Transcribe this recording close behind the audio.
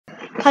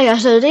Hi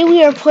guys, so today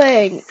we are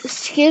playing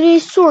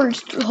Skibi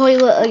Storage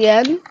Toilet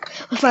again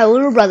with my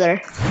little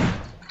brother.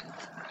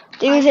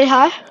 Do you want to say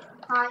hi?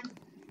 Hi.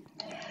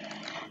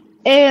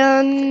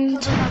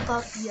 And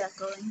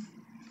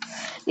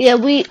yeah,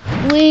 we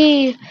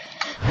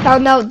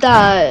found out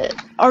that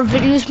our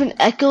video's been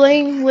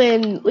echoing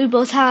when we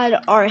both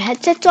had our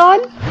headsets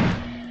on,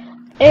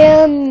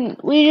 and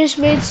we just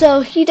made so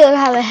he doesn't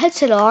have a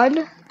headset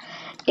on,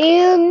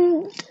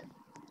 and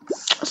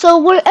so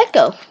it wouldn't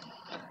echo.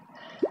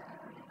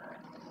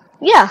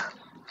 Yeah.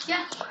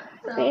 Yeah.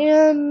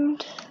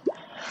 And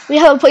we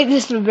haven't played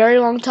this in a very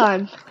long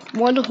time.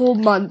 1 whole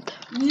month.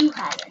 You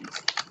haven't.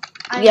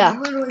 Yeah. I've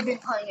literally been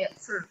playing it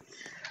for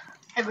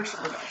every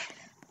single day.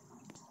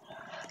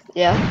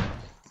 Yeah.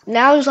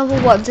 Now he's level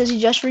 1 since he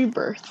just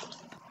rebirthed.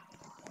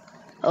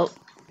 Oh.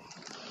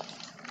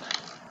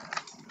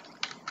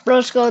 Bro,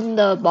 let's go in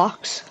the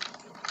box.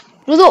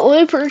 We're the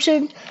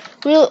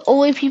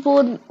only people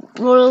in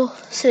Royal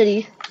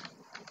City.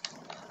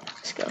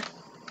 Let's go.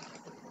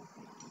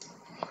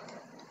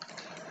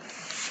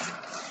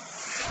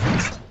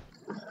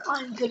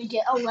 I'm gonna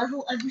get a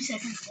level every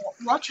second.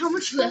 Watch how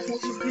much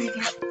levels we're gonna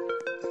get.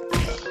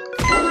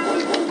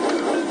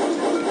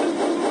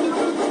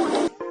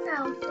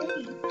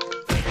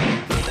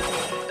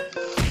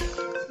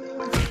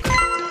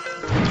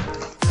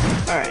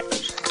 Alright.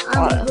 I'm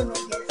gonna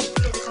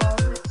get it all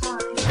the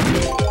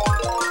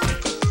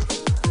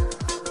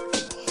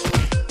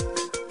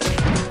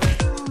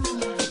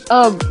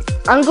time.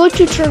 I'm going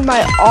to turn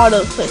my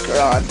auto clicker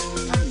on.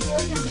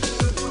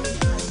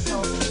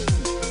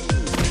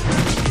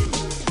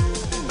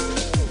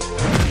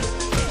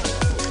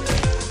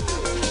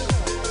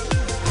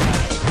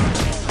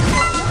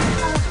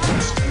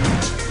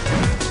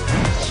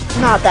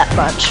 Not that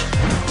much.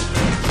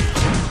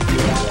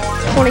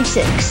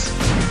 26.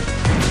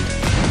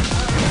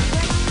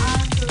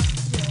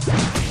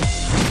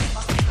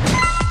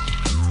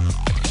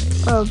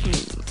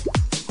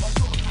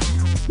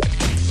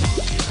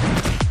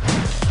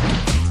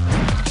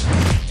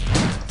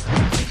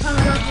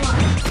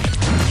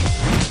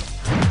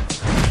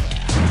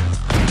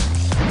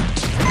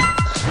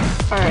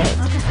 Alright.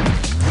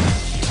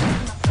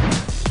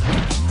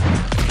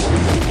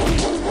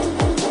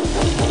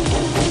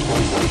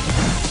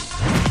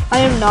 I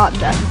am not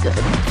that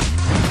good.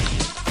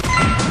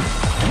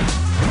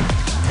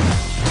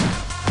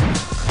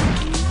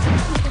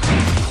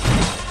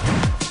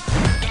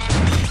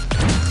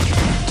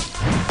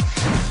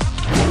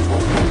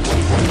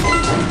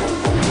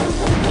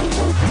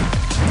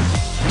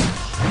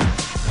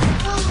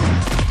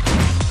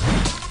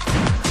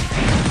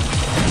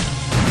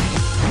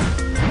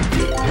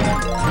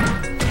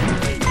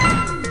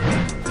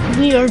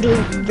 We are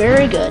doing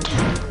very good.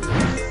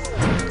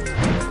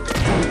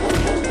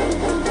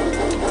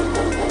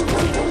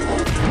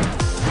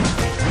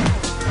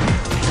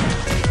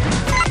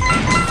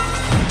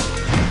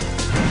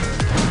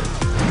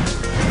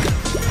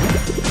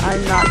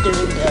 I'm not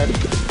doing good.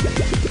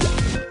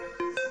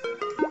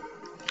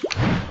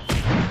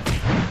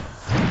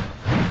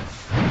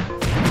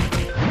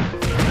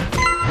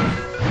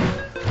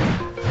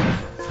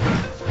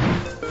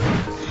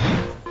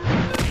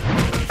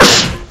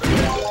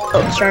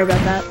 Oh, sorry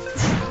about that.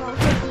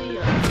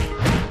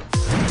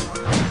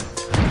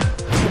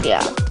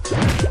 Yeah.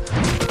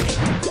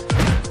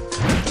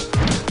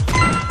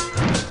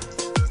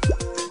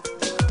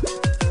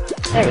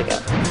 There we go.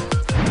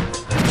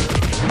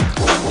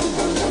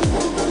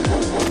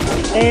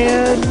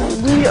 And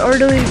we are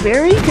doing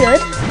very good.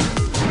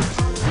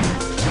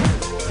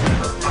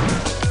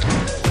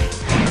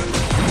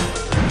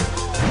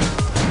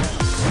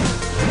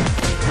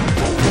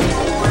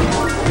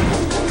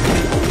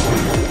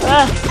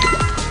 Ah.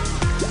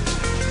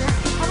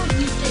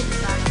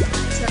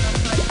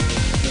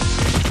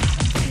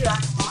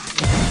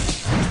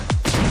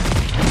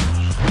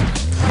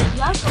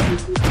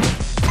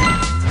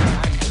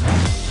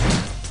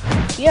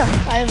 Yeah,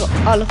 I have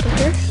auto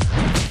clicker.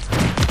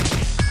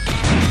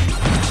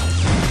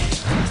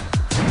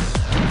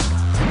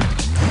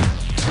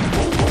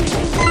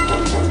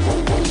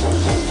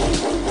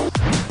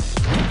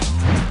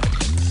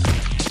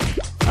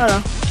 I don't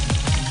know.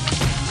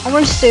 I'm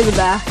gonna stay in the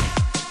back.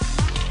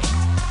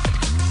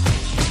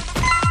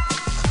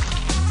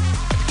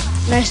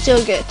 And I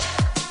still get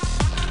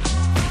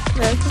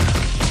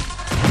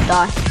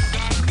die.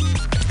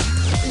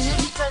 Is it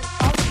because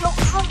you don't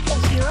have a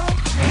hero?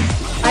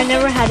 I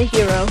never had a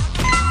hero.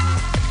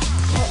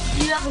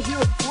 Do you have a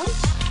hero point?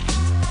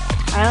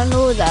 I don't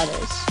know what that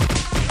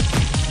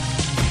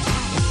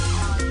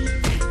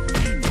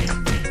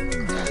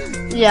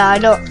is. Yeah, I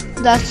don't.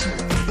 That's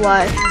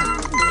why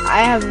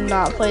I have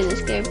not played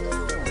this game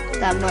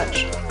that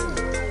much.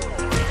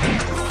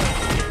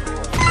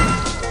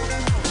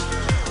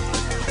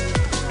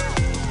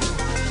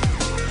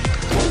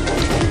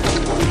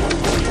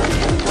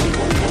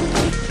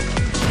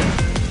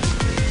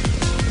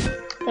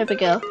 There we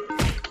go.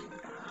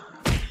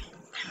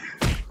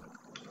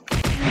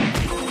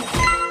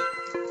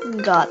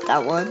 Got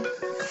that one.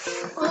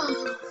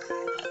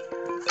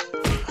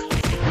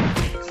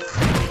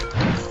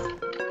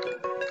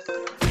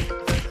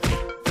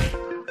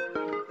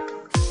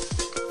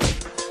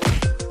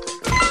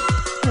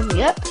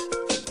 Yep.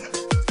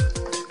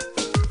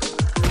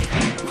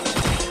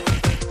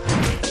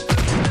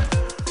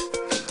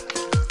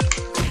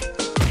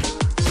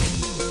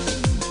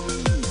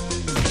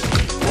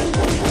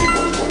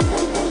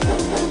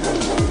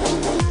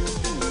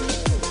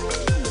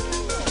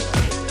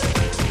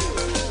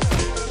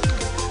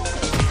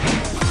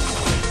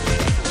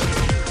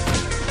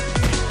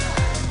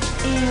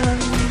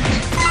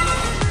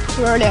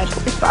 We're already at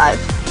 25.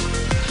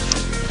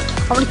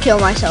 I'm gonna kill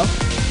myself.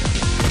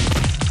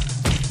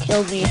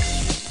 Kill me.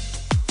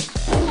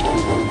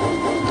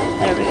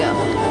 There we go.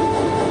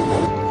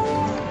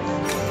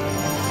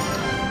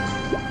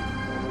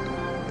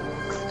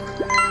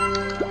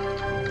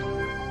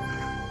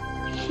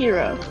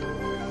 Hero.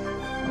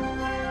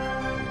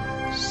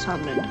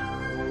 Summon.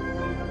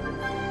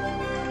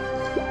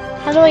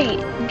 How do I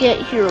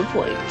get hero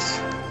points?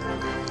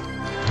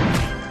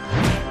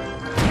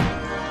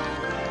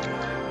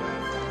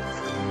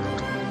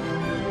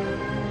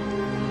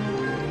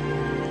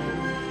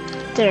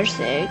 There's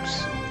the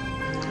eggs.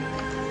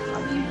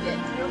 How do you get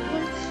hero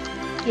points?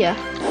 Yeah.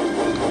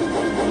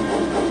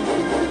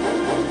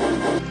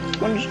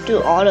 I'll just do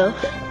auto.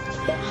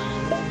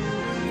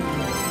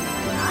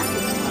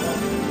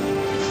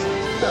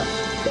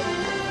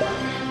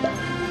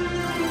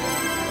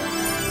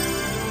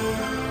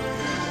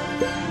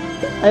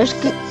 I just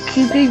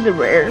keep getting the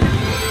rare.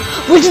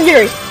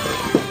 Legendary!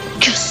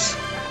 Yes!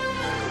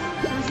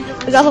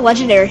 I got the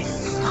legendary.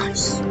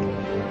 Nice.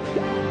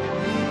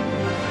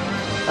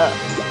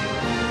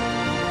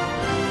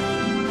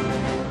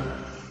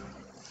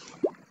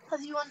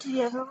 Have you went to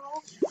the other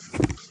world?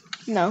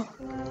 No.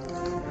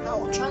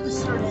 No, try the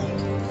third egg.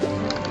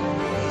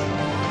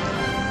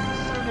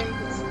 Third egg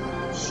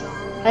is shot.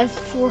 I have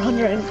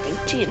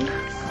 418.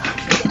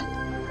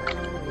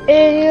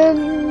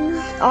 And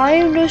I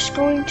am just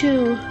going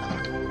to...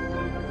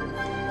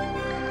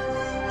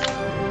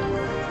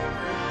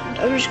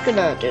 I'm just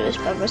gonna do this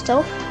by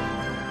myself.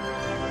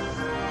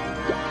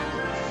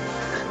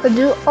 I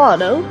do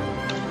auto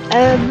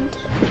and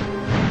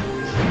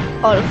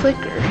auto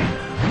flicker.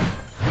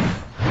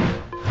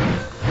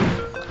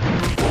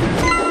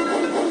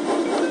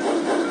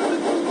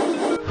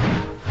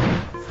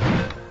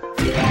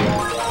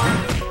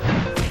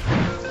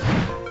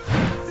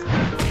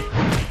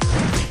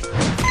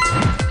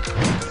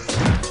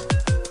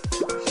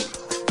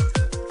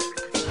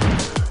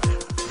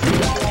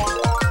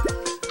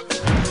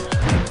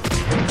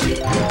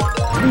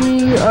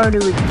 We are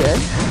doing good.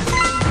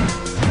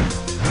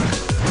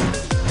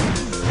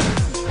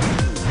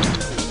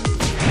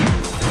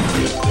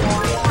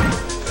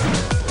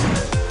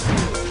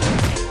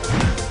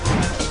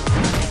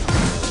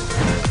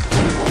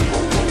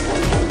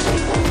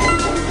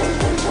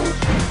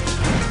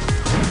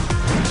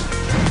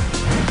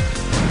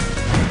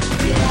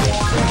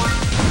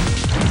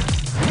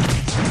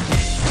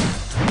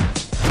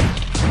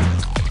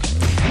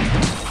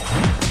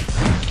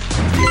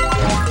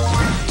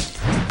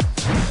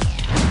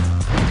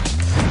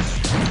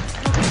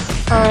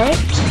 Alright.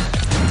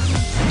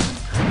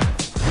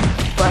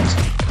 What?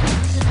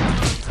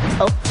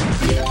 Oh.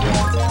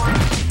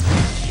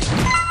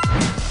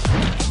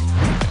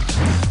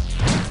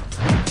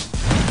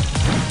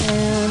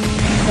 And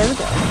there we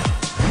go.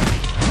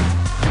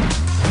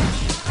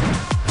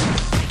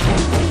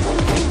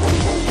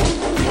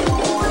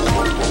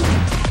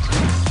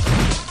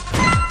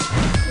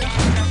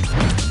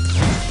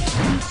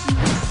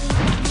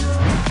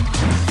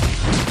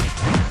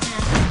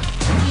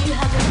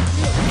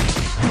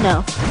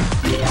 No.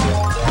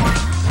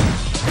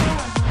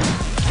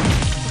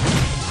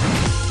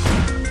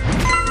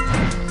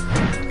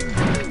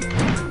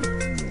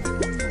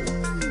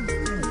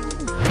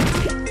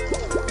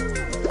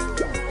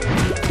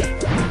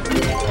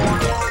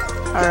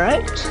 All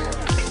right.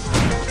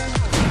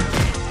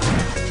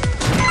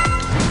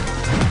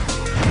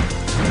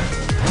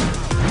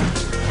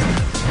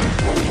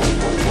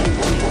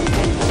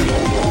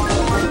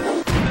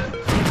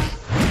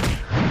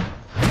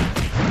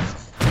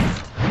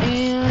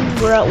 And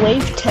we're at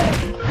wave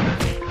 10.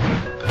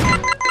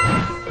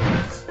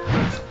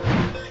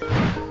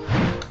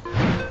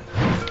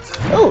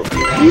 Oh,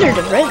 these are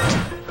different.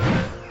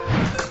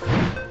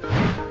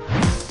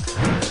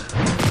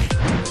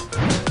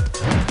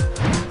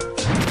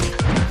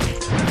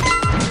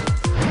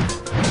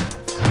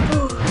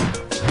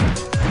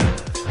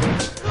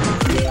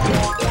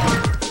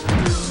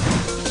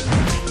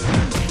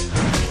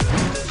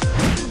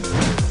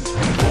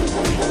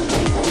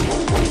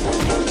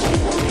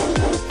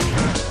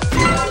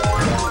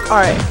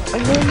 Alright,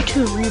 I'm going to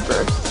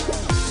rebirth.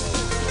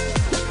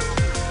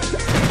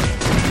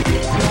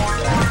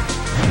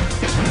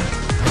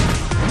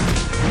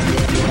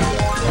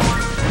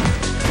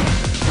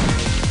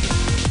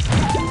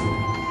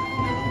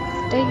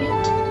 Dang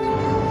it.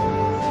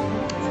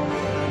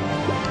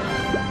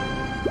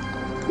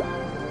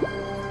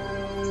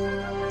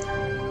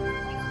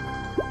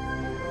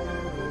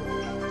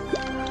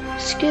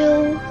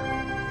 Skill.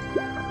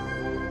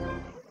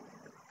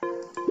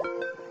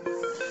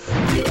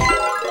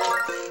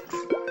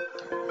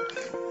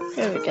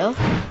 go.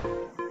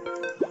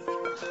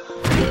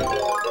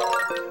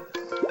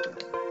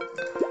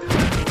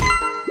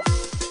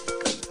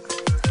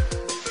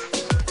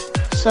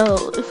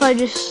 So if I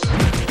just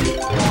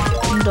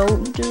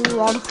don't do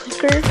auto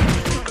clicker,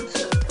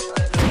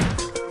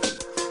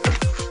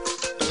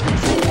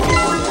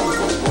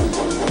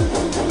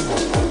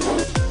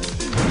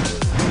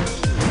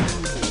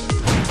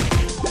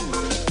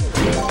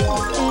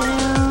 and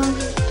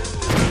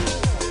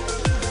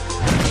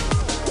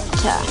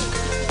attack.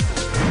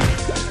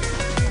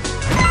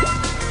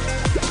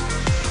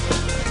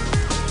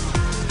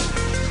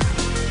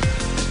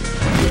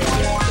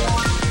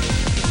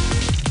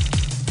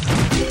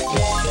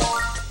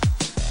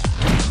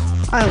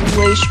 I'm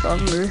way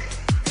stronger.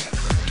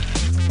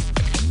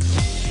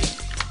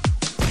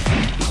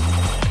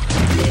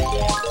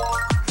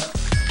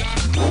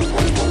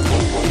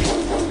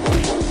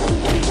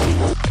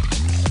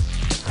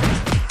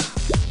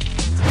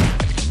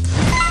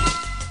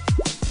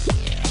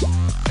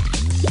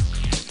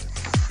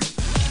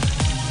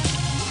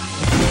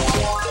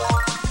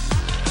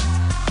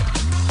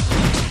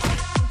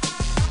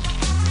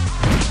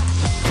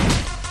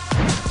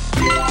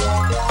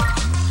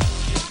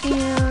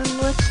 And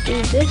let's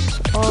do this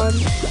on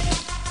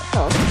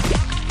health.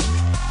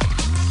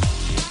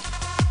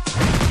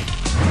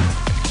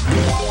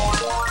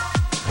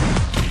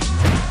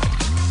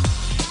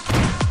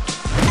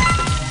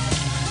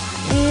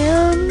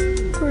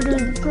 And we're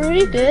doing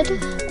pretty good.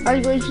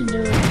 I'm going to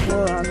do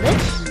more on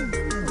this.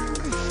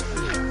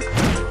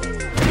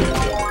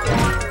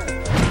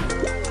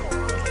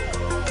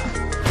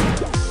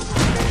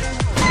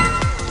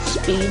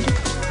 Speed.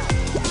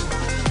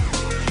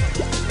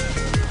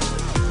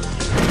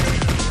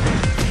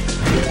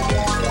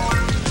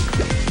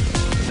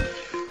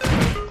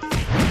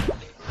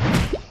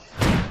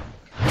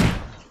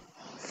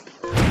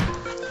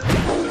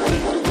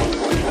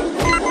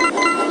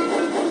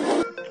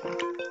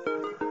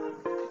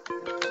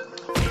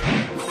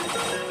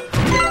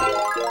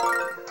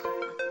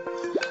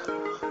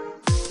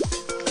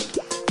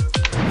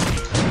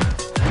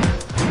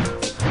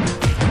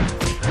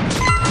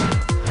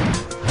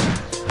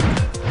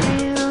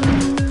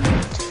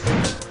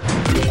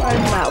 I'm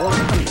at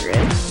 100.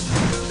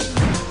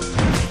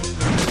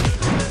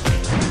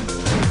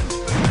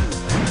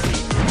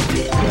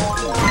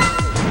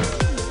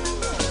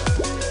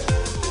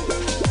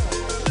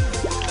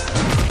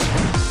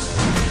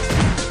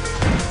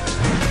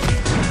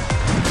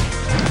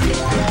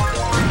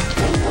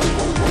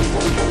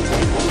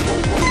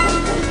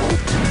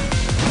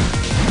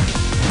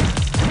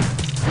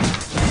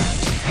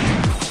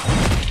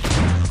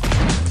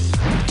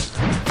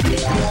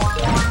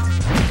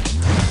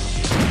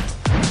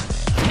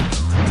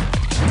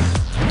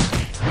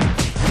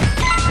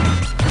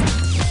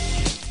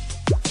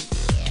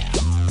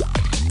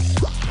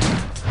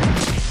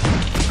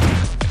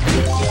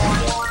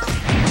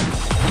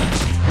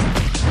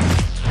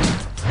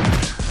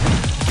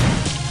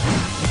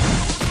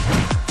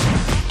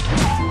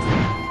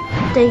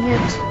 Dang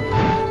it.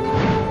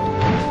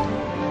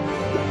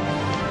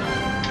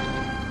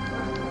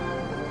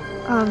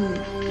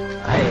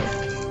 I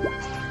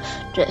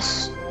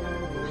just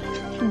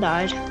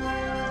died.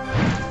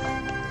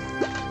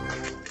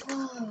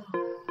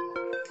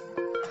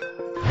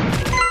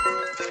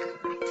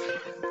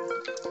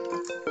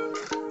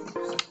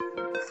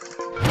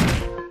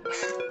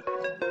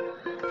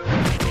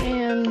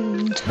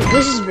 And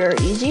this is very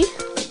easy.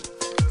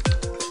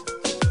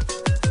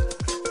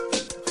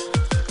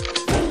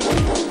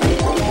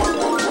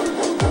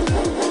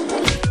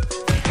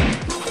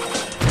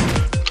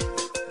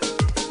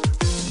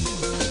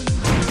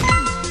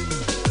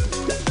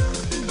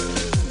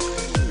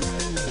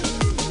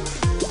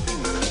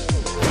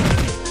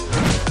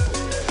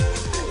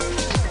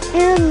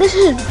 And this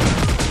is,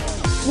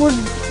 we're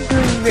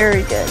doing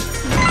very good.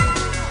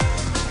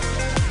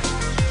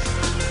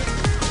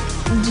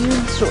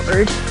 Dude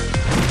sword.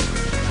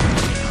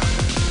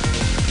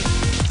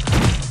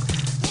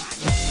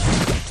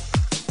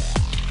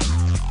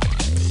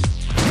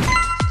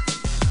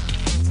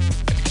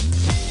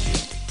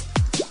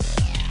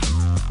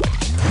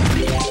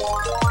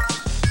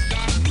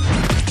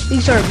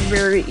 These are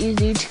very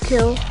easy to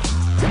kill.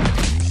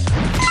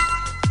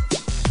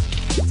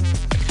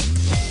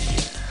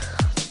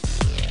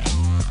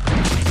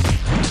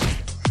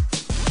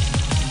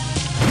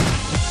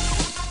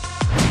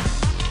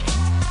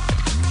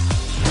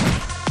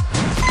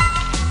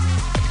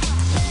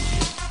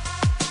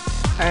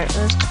 Alright,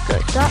 let's go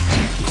like that.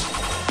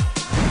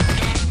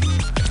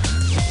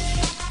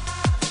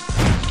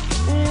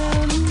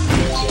 And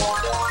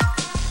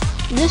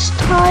this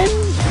time,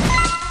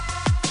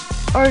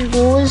 our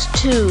goal is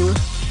to,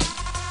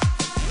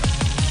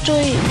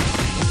 actually,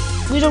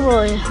 we don't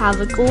really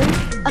have a goal.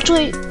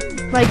 Actually,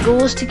 my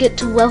goal is to get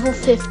to level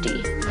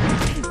 50.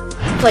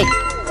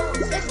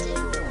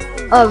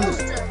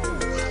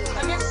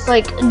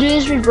 Like do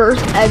this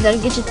rebirth and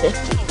then get to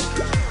 50.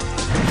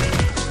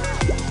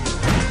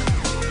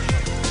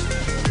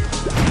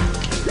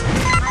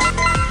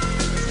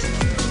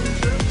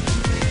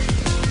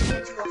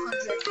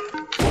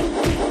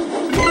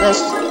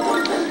 That's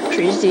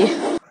crazy.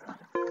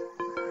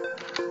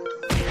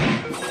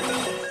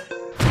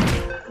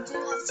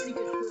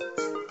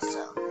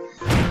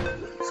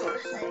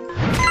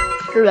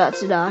 You're about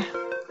to die.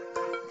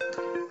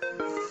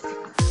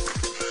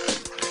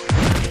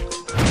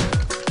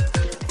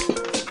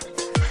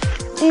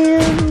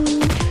 And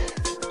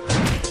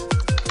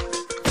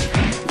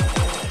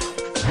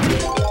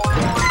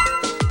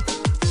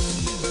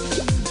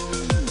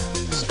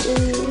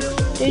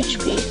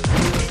HP.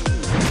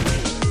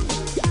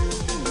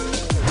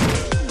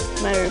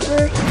 My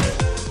reverse.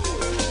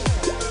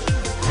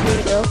 Here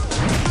we go.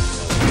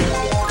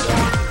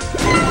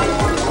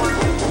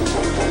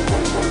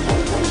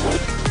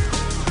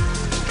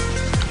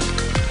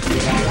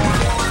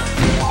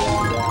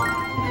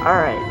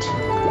 Alright.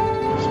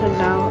 So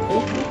now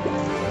HP.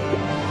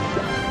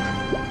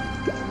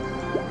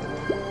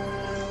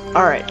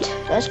 Alright,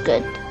 that's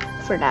good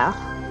for now.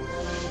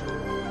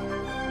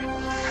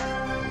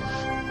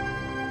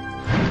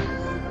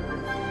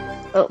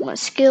 Oh, my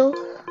skill.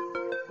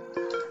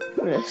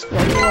 Let's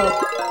level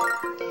up.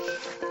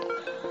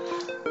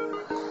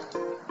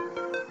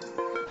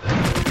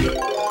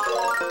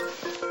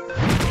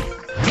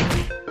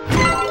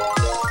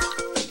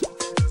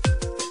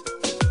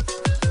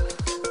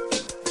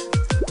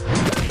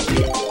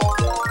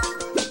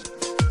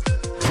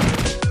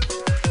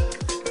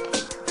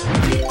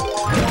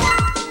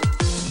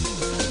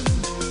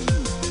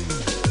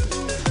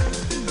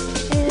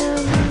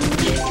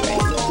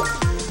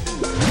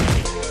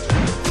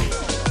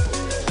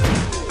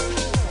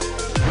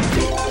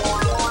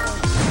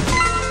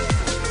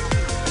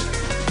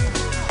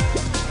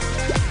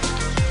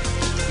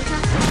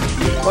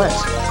 What? So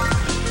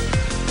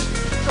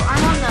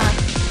I'm on the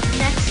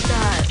next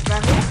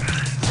level.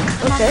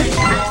 Okay.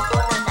 I'm on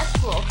the next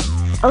floor.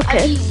 Okay.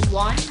 I beat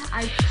 1.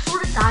 I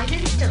sort of died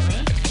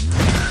instantly.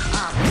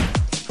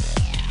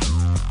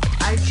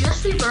 I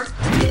just rebirthed.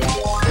 I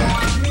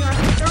mean, I'm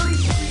 33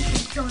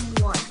 from killing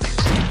 1.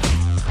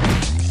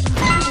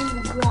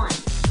 Killing 1.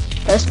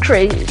 That's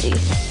crazy.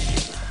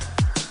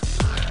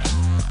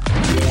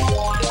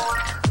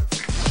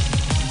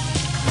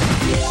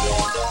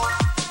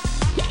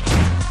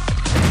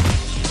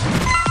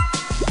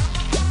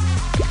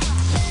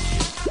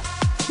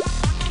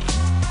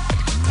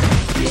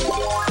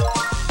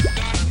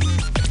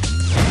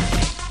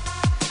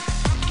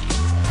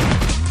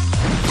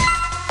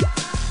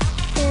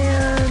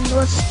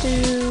 Let's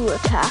do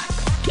attack.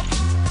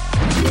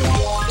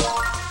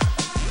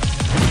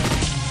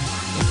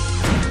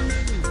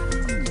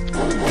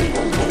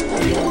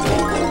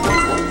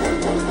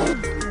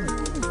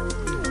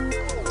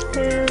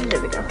 And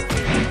there we go.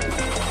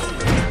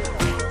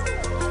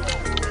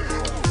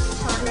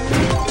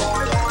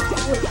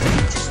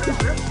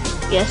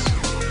 Yes.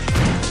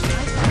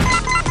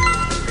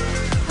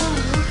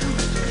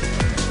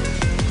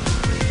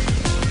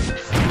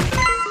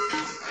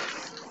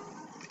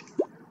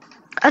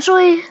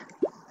 Actually,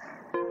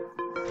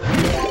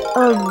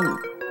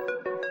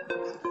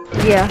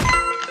 yeah,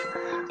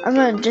 I'm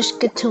gonna just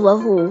get to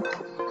level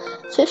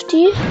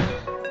 50,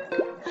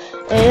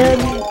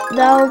 and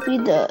that'll be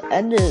the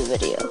end of the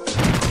video.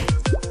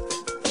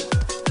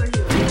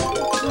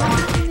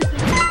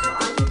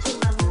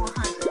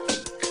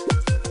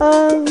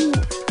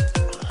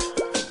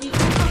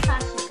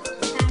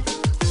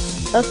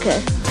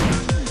 Okay.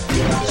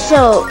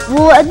 So,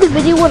 we'll end the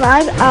video when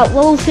I'm at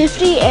level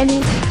 50 and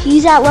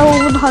he's at level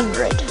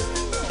 100.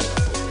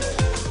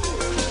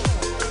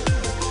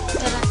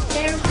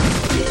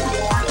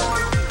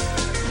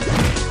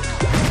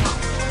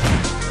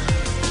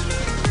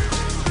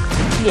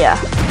 Yeah.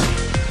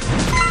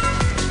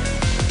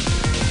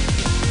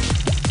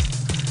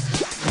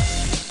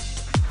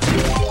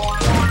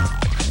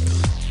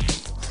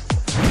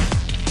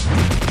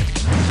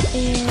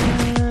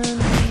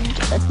 And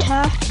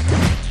attack.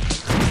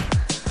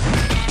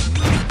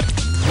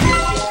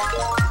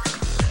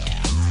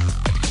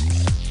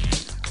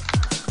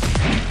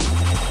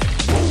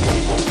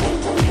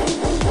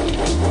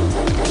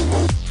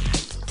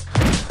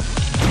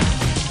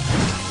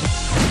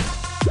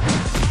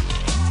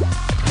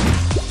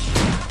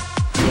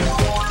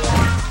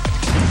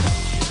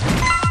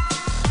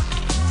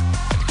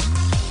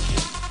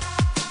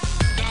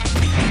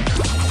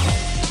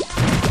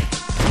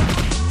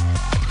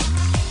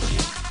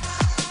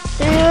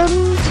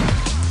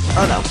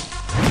 Oh no.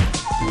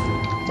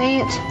 Dang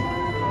it.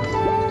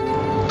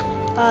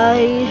 I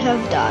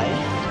have died.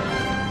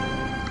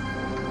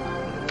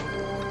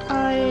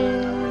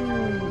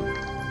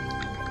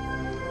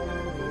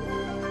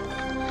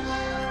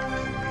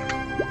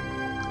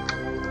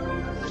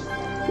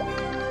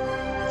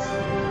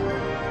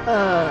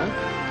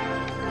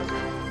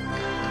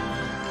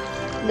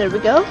 There we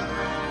go.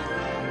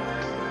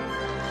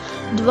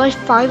 Do I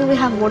finally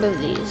have one of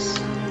these?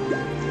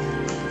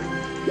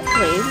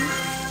 Wait.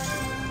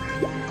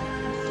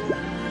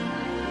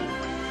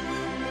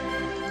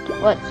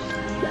 What?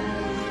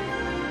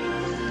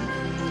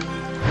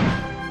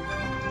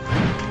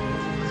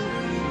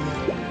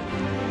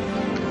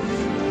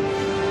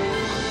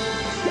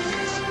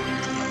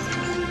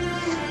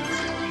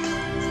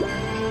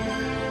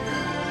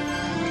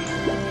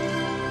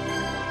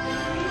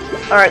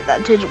 Alright,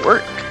 that didn't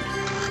work.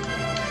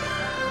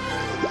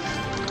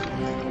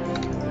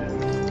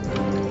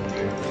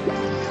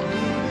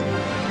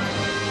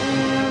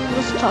 And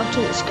let's talk to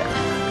this guy.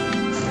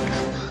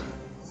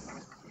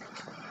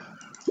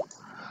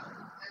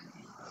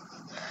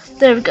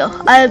 There we go.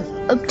 I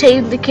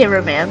obtained the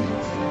cameraman. Obtain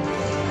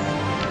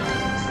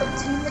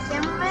the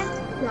cameraman?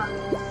 Yeah.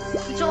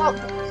 So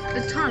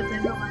the time I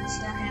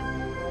realized that him.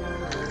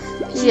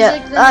 Yeah,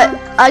 like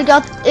I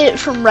got it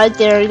from right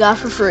there. I got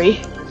it for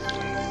free.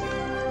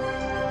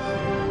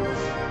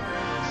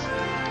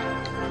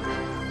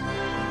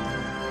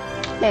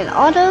 And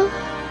auto.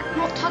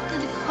 No, talk to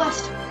the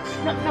quest.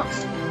 No. Talk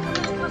to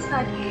the quest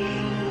guy.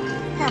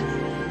 Yeah.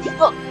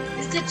 Look,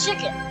 it's the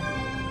chicken.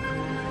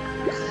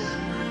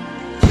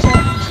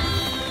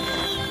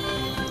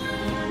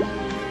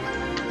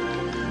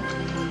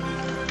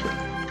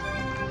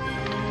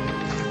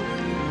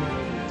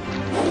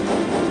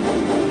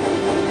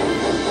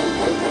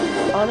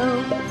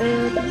 Auto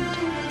and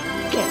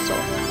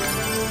cancel.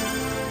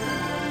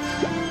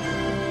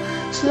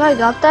 So now I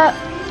got that.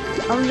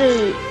 I'm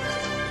just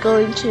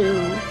going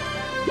to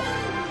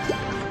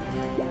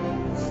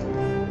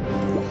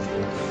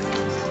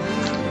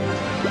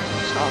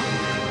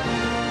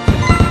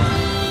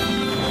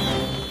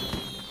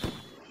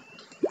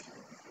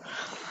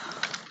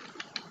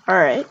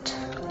Alright.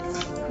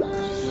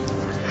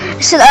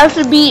 So I have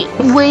to beat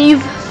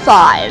wave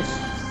 5.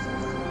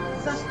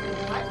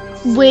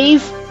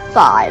 Wave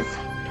 5.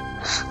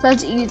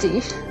 That's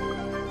easy.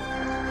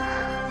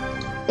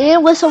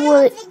 And with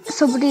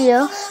somebody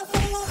else.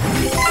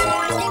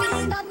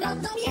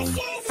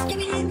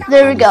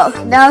 There we go.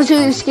 Now it's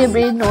doing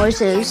skibi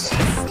noises.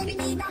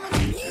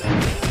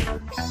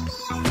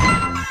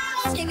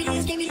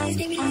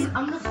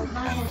 I'm gonna put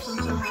my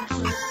headphones on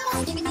actually.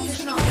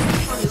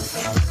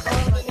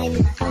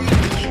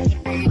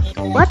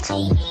 What?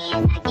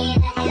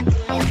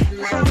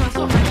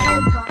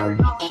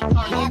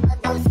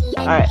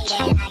 Alright.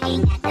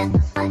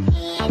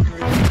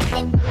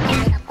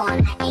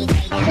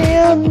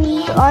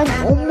 And I'm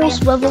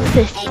almost level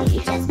 50.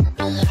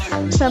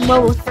 So I'm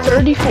level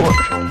 34.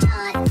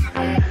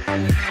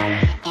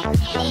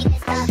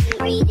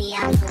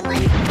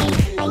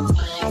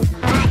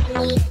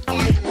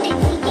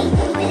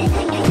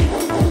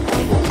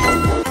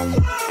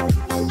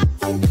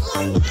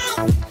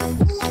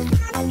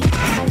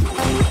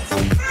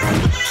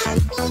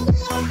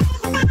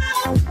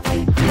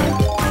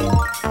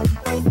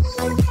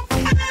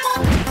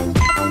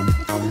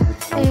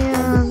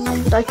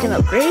 I can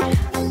upgrade.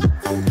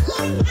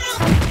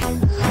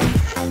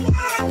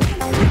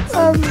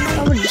 I'm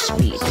gonna just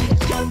speed.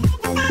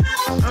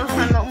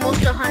 I'm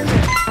almost 100.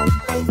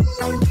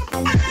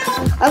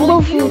 I'm All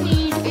level. you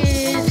need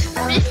is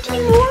 50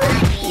 more?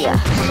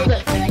 Yeah.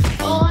 Okay.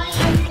 All I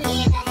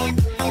need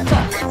is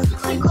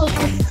click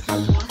over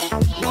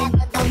 50 more.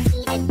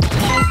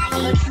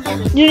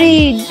 You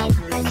need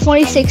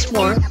 26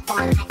 more.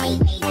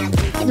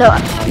 No,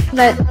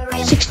 not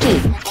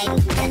 16.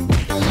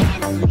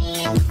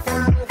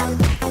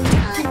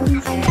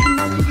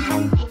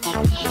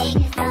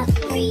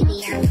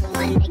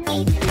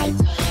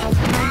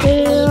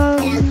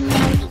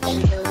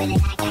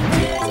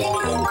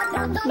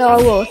 No, I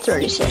will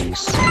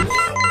 36.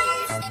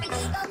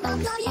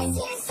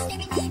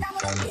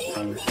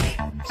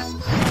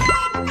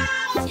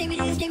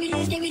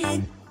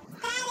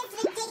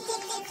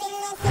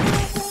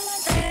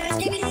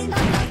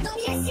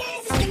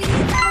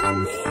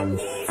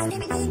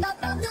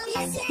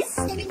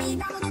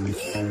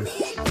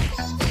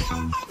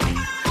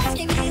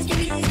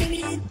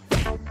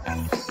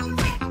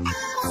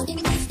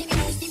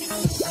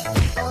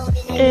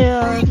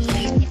 And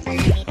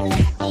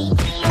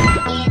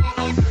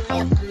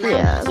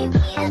yeah.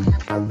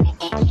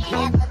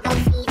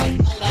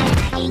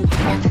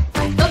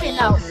 Okay,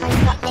 now,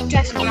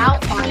 Jackson, now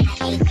on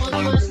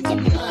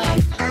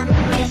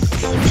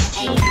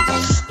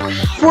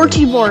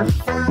 14 more.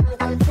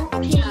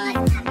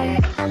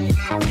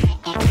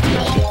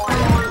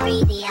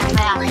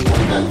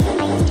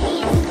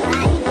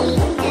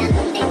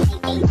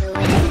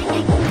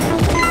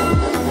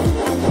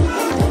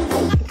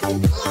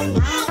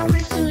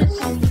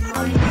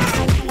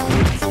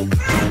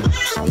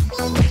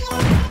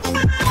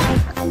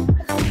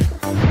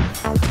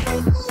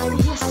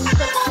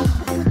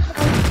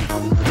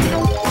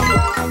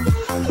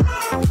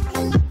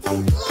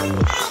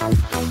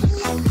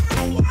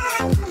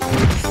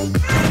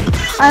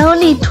 I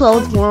only need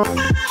 12 more.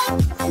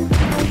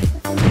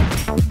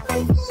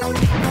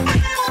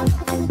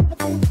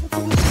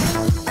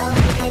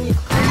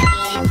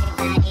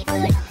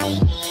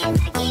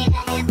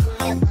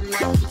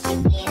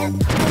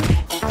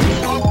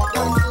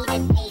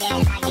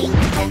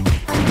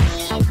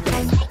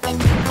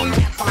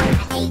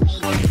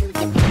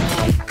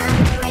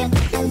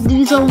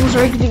 These levels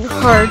are getting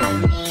hard.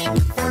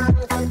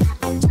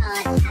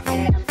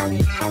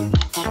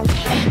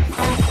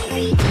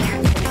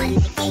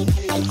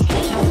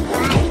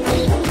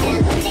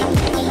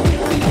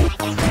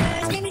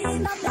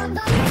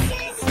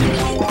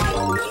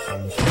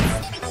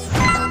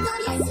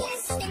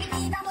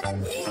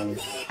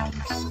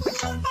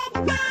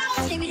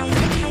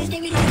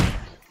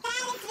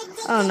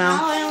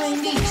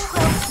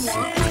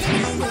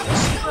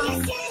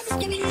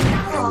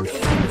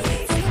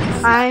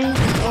 I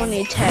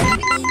only 10.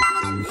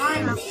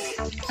 I know.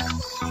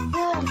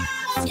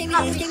 Yeah.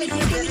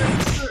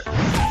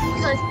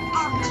 Not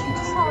because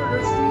it's harder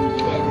for me to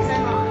get because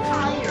I'm on a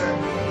higher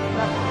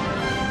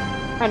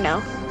level. I know.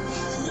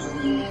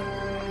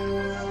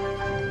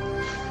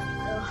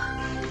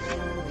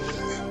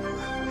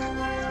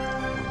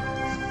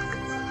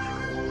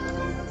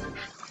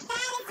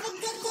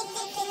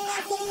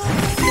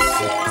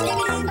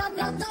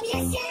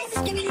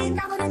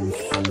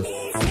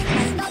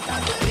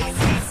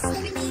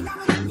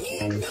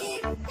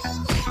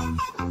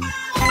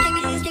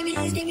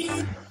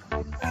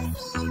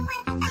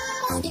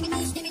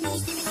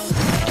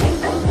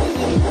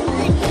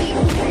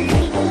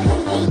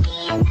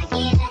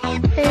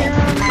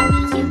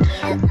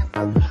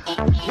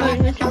 I'm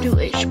going to do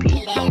HP.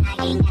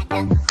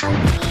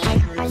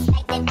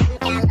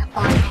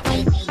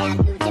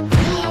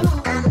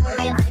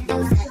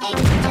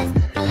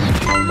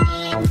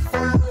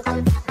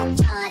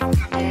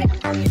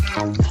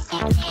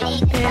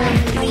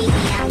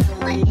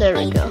 And there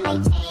we go.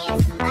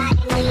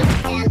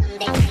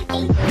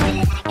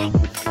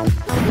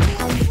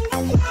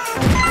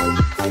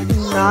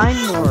 Nine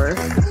more.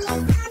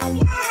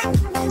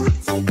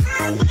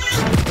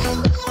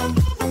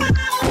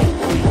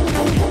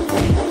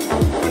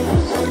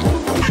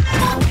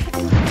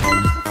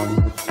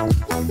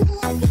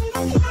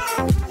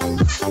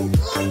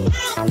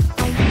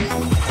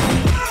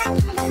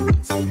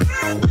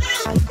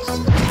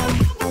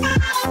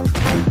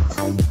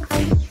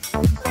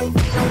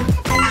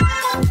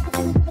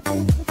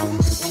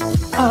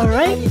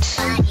 Alright,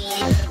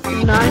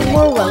 9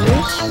 more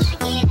levels.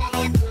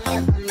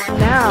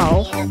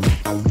 Now,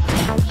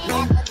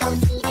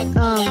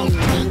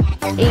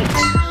 8.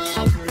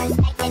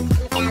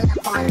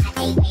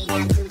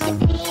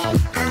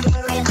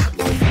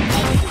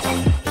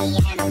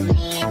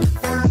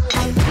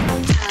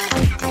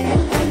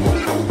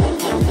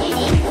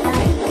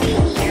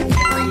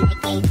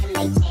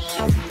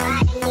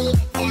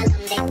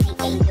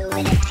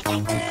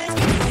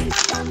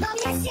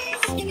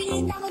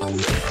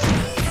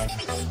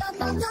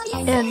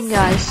 And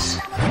guys,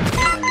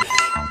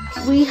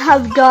 we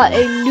have got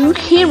a new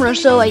camera,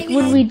 so like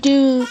when we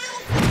do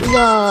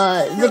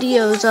the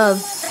videos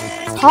of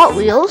Hot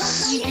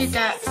Wheels. You did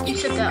that. You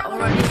said that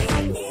already.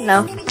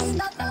 No.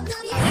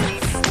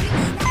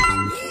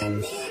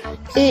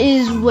 It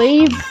is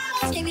way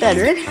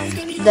better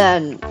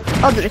than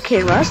other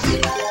cameras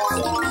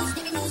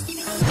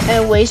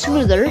and way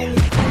smoother.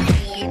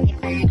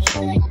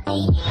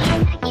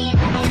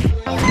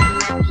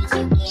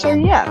 So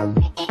yeah,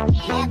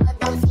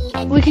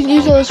 we can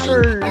use those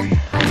for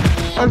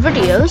our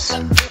videos.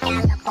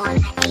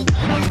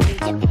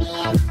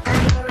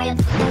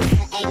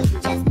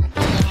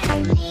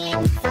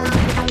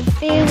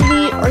 And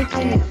we are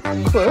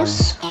getting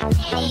close.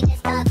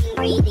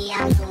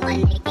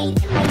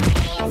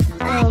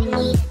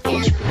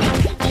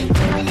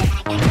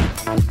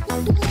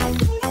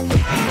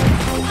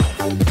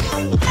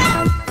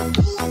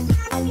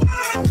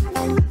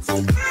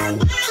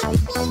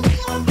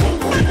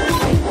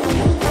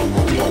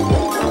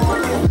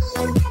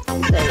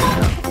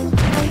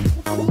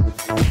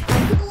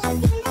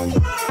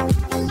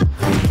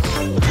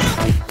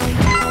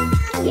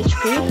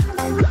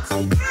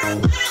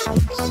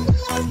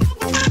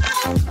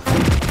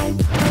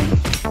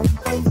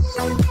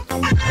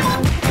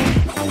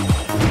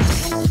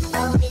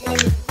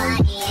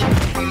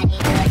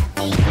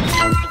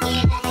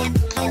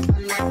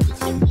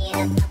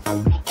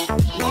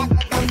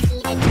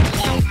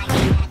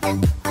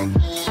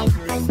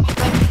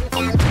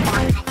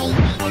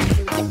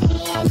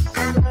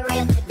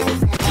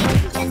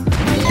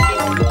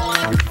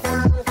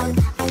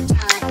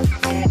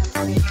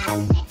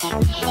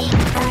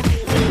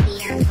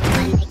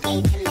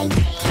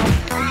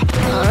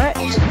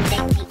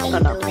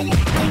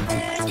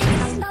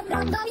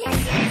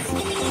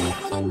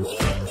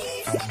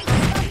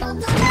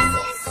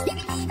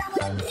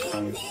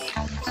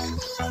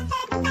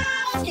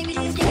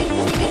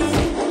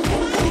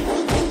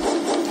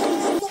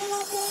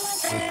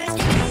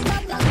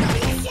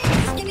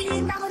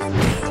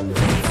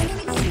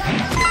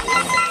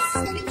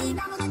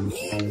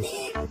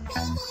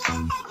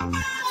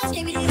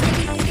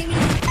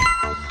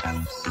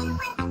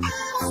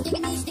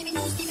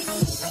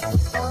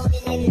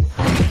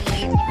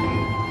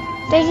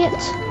 Dang it.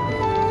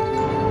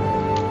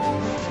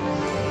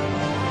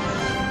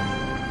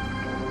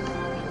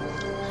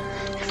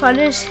 If I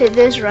just hit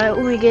this right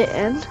when we get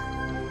in.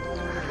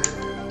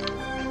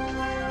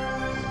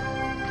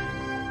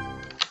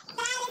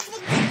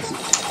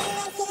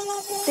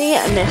 Dang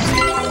it, I missed.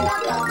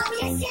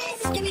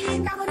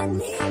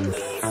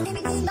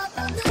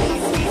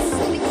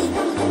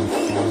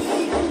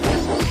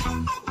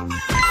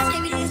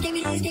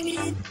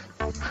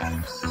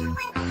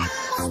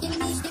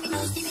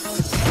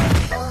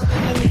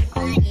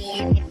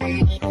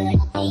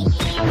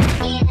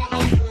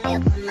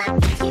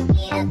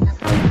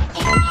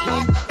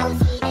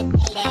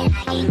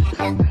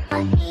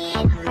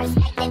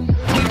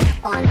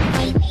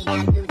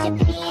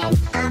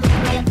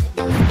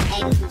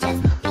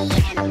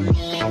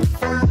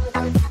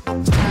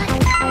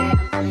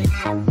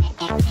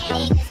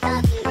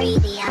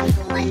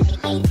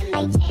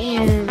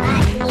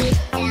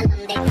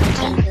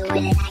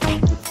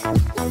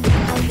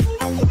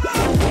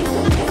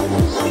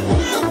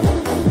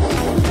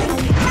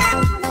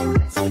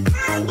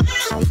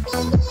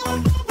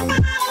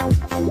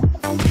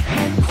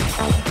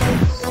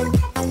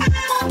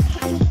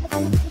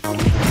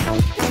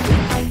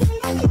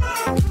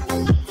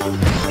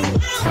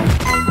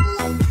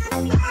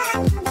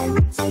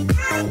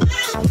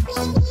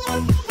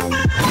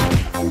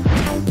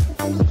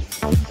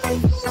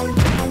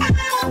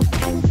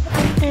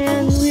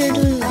 And we are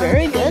doing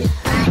very good.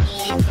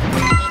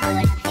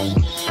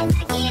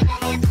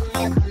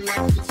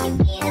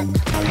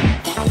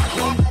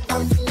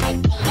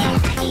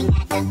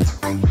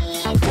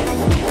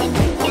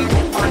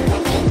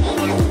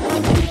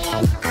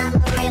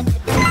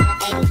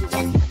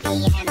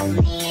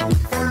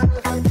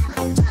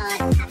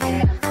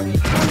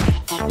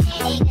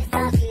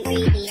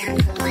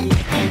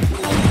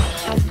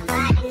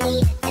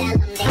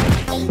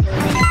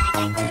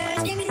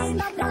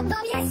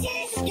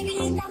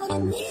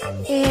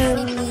 And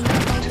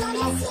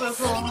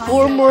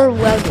 4 more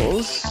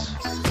levels.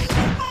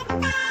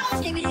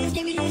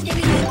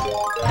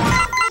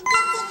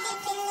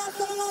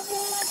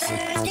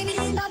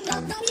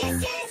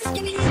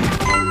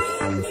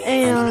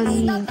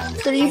 And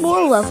 3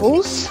 more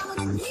levels.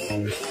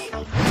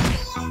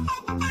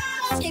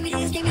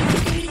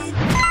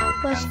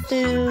 Let's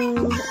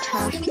do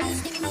taffy.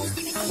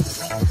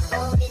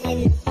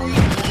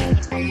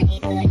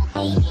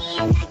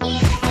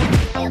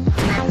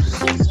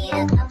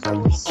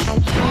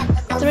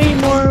 Three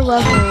more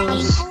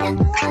levels.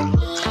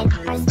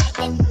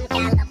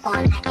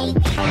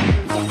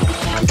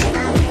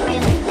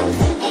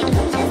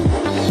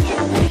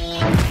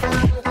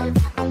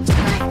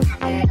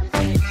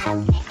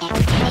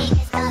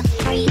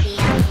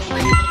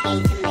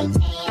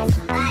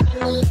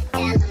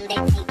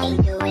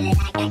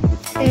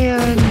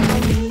 And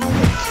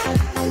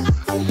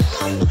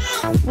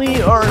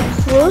we are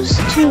close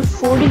to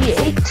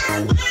 48.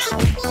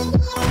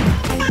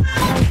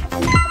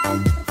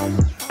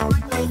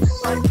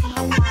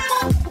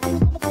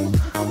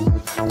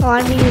 Oh,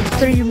 I need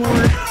 3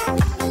 more.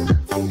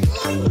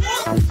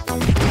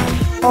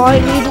 All I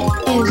need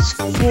is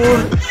 4.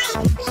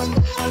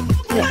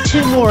 No,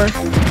 2 more.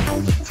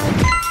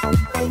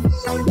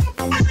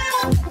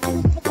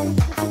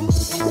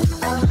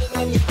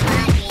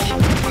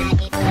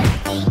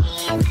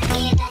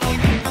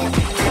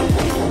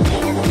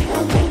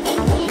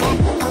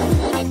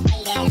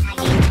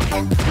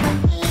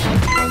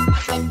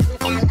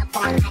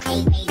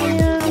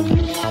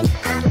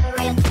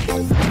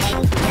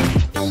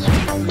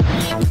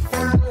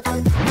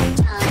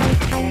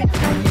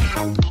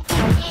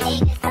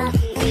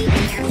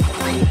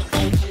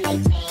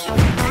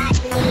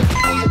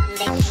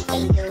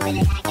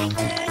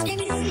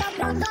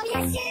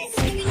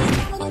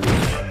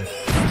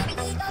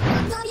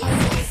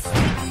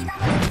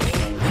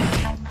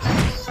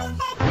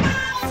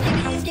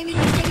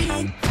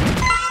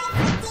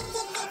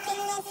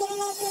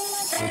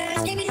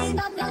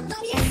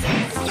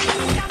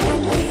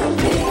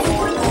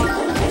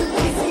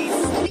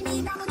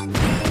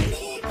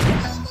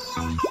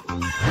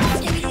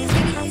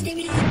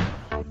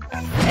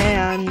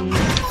 And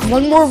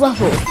 1 more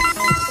level.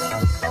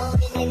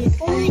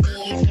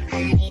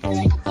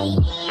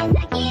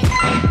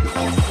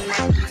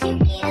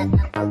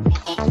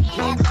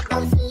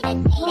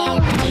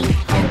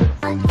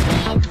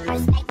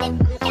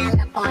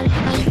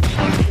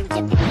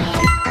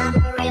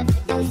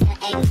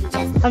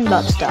 I'm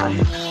about to die.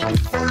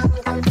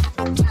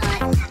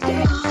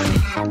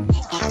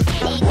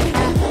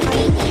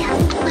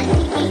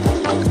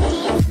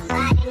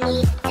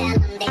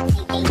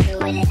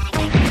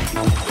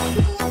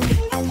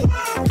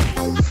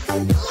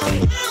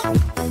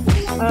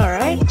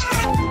 Alright.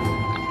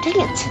 Dang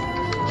it.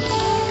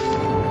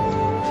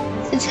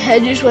 Its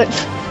head just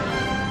went.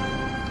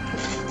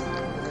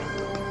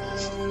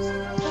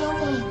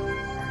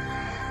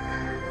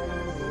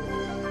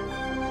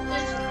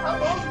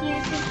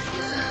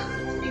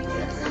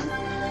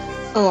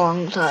 A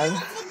long time.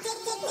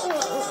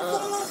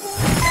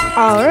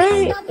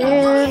 Alright,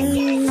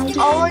 and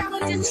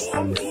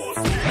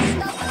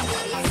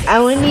I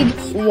only need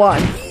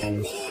 1.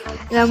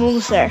 And I'm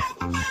almost there.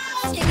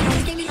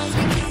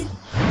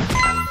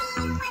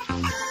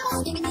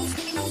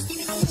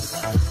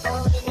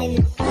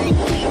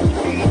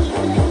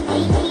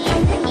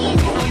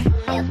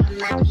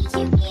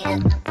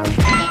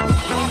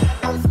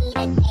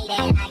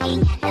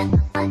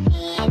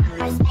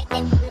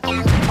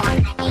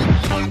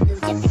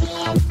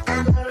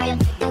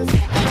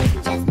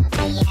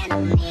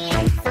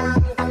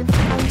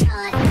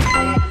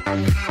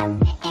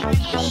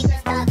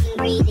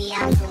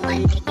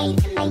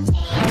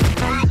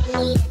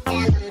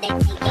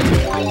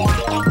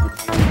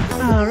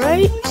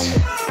 Alright,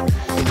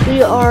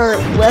 we are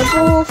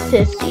level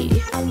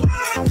 50.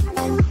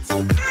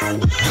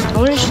 I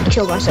want to just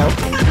kill myself.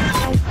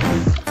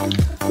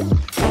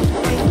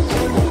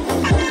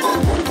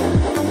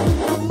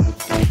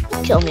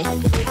 Kill me.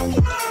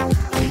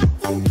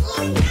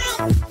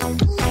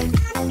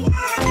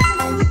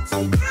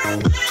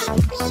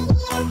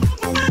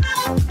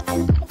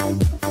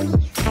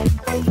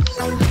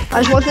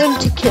 I just want them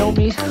to kill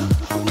me.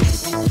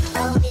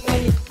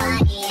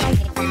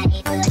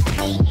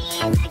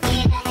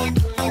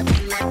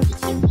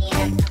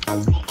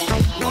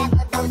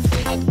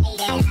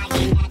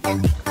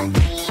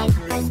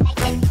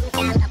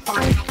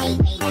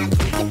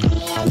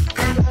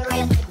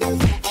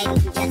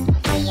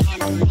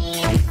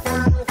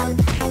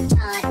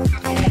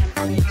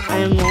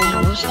 I'm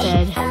almost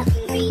dead.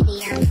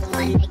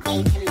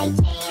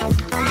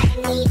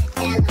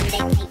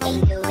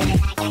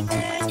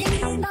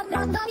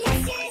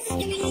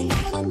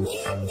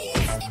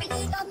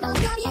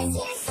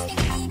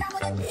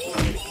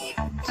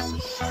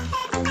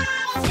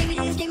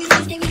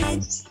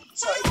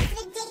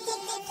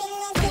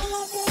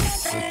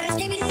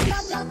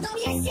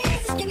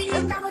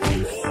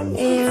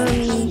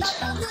 And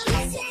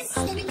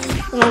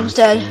I'm almost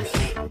dead.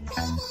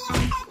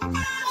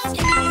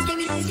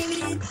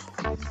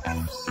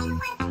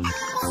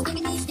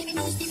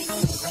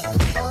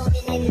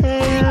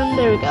 And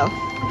there we go.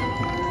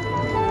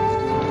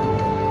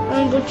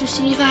 I'm going to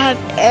see if I have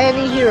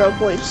any hero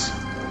points.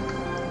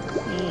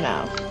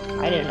 No,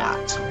 I do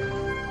not.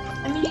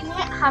 I mean, you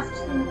can't have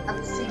two at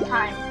the same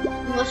time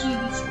unless you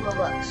use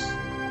Robux.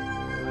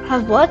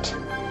 Have what?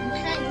 You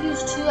can't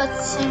use two at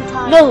the same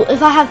time. No,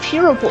 if I have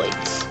hero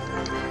points.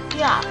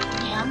 Yeah,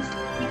 and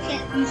you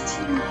can't use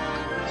two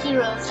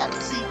heroes at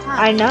the same time.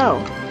 I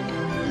know.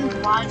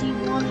 Then why do you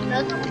want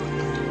another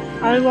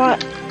one? I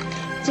want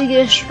to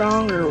get a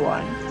stronger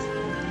one.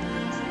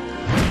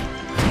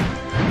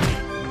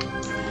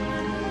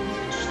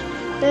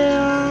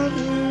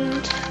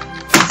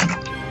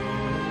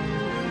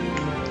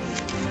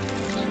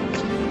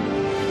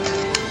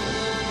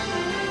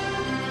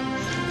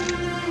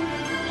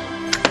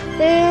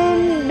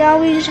 And now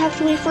we just have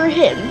to wait for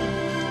him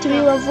to be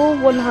level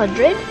 100.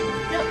 Yep.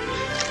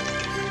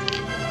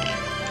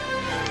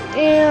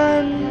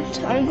 And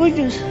I'm going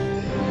to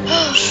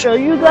show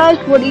you guys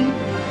what he Our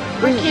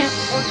camera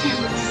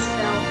just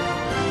fell.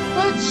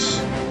 But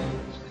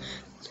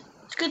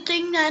it's a good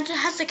thing that it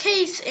has a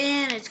case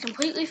and it's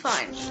completely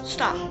fine.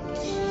 Stop.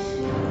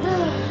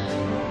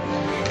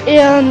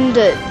 And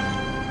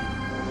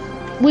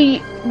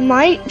we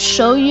might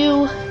show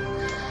you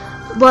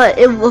what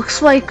it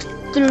looks like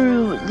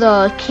through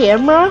the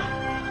camera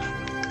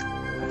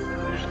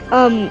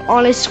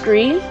on a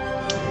screen.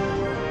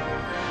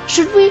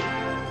 Should we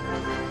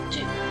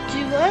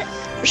Do what?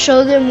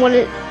 show them what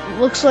it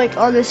looks like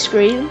on the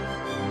screen?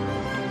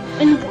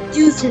 And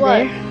do To what?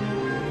 there?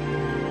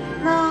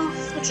 No,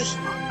 it's just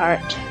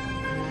Alright.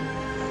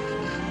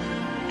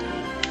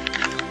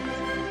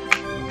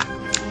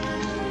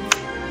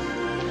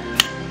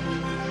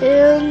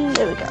 And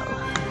there we go.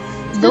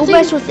 Don't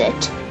mess with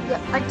it.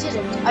 Yeah, I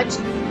didn't.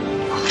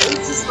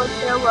 It's just like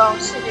there where I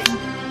was sitting.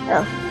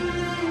 Oh.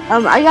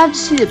 I got to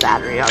see the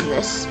battery on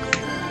this.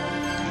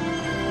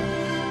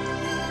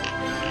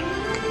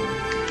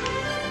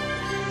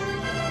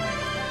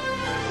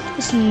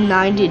 It's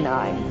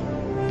 99.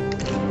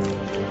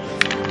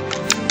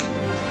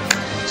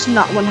 It's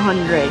not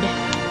 100.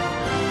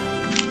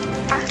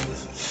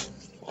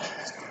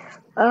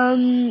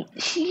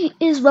 He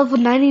is level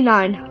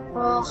 99.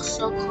 Oh,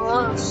 so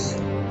close.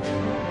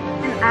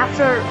 And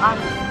after I'm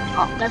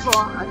level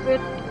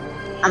 100,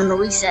 I'm gonna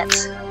reset.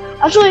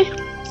 Actually,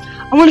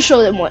 I want to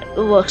show them what it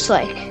looks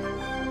like.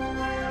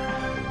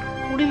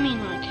 What do you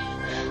mean, like?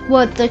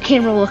 What the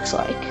camera looks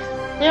like.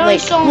 They already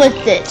Like, saw.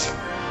 with it.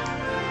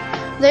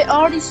 They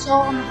already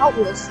saw on the Hot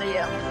Wheels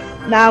video.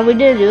 Nah, we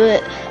didn't do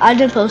it. I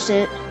didn't post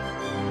it.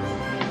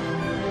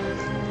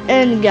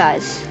 And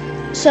guys,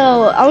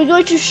 so I'm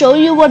going to show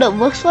you what it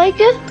looks like.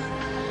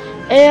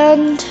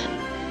 And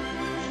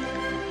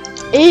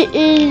it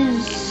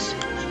is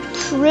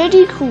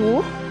pretty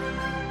cool.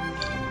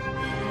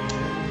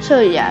 So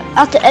yeah,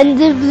 at the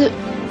end of the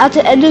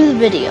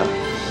video.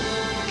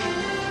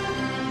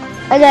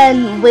 And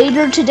then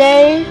later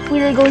today,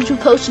 we are going to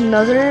post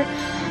another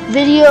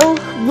video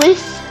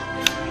with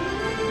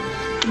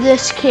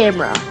this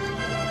camera.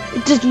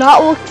 It does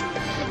not look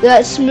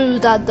that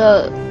smooth at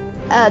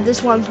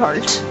this one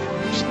part.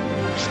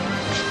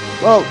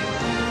 Well,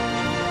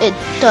 it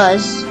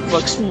does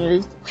look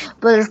smooth,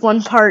 but there's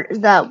one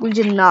part that we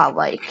did not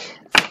like.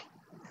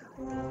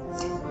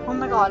 Oh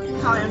my god,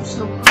 I am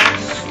so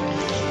close.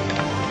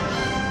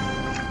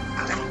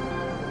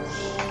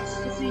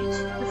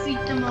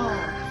 Defeat them all.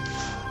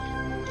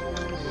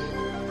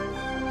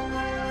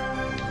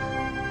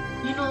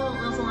 You know what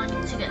level I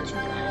need to get to,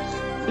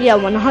 guys. Yeah,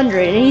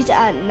 100, and he's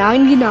at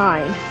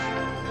 99.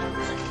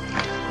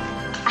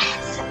 I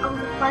said, oh,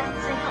 why did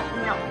I help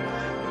me out?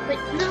 But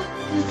no,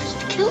 you just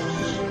killed me.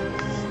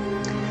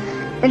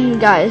 And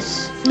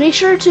guys, make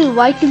sure to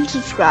like and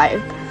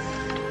subscribe.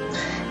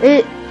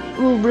 It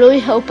will really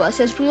help us,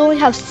 as we only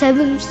have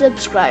 7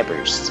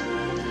 subscribers.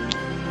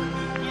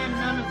 And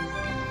none of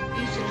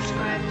you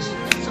subscribed.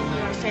 It's only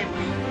our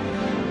family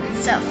and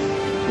stuff.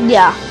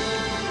 Yeah.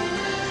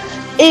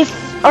 If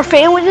our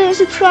family didn't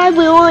subscribe,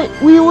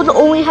 we would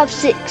only have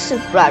 6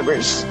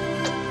 subscribers.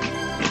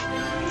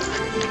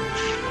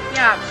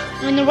 Yeah,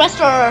 and the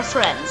rest are our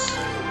friends.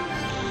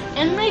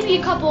 And maybe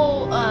a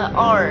couple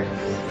are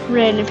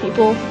random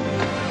people.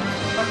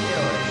 or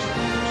heroes.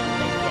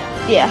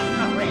 Yeah. Yeah.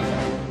 Not random.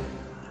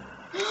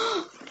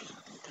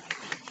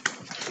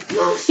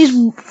 He's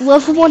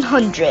level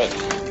 100.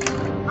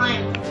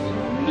 I'm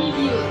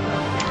immediately.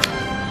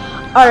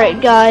 Alright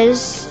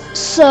guys,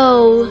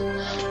 so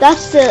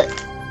that's the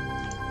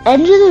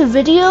end of the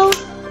video.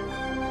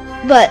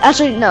 But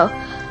actually no.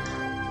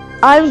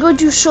 I'm going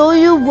to show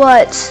you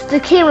what the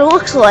camera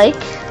looks like.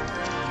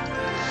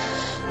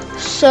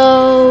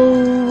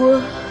 So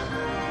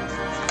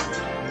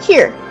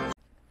here.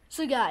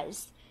 So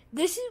guys,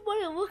 this is what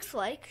it looks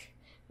like.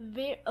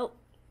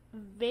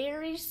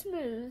 Very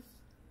smooth.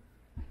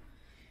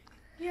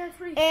 Yeah,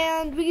 pretty.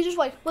 And we can just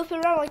like flip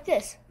it around like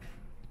this.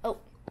 Oh.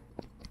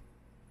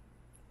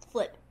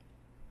 Flip.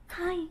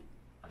 Hi.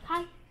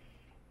 Hi.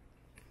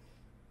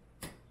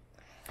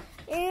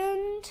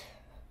 And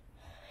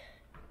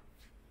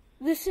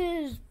this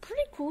is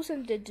pretty cool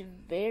since it's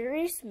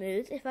very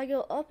smooth. If I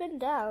go up and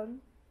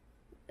down,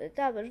 if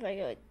I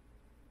go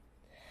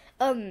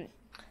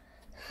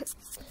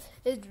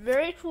it's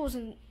very cool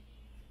and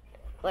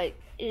like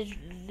it's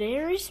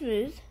very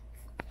smooth.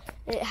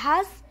 It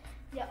has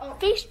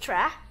face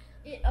track.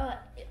 It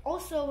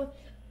also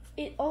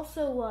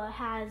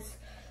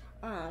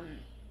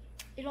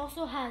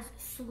has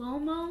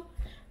slow-mo,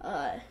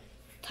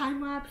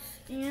 time lapse,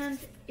 and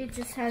it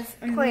just has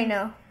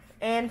Plano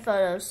and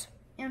photos.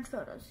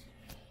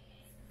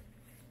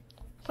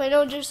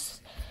 Plano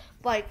just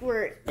like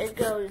where it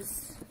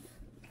goes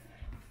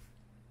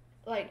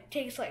like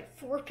takes like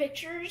 4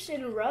 pictures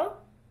in a row,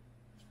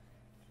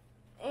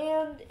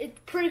 and it's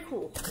pretty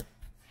cool.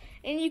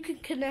 And you can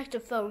connect a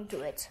phone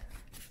to it.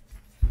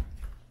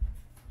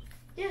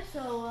 Yeah,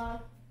 so,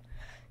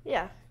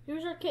 yeah.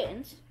 here's our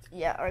kittens.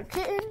 Yeah, our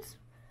kittens.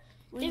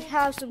 We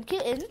have some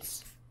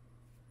kittens.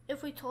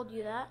 If we told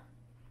you that.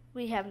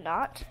 We have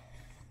not.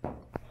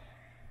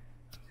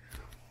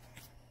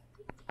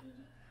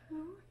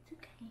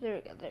 There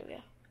we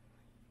go.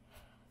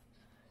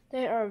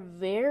 They are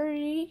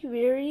very,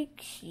 very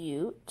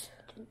cute.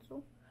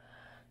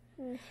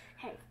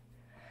 Hey.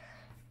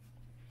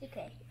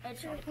 Okay,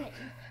 that's our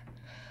kitten.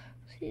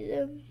 See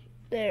them?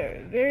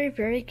 They're very,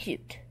 very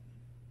cute.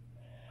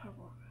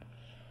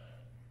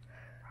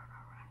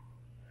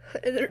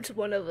 And there's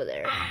one over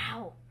there.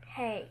 Ow.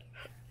 Hey.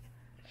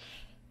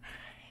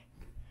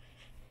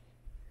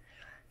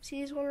 See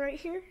this one right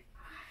here?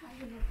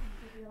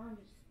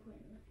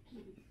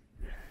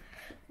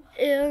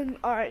 And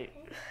alright.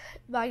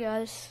 Bye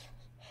guys.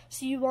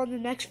 See you on the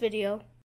next video.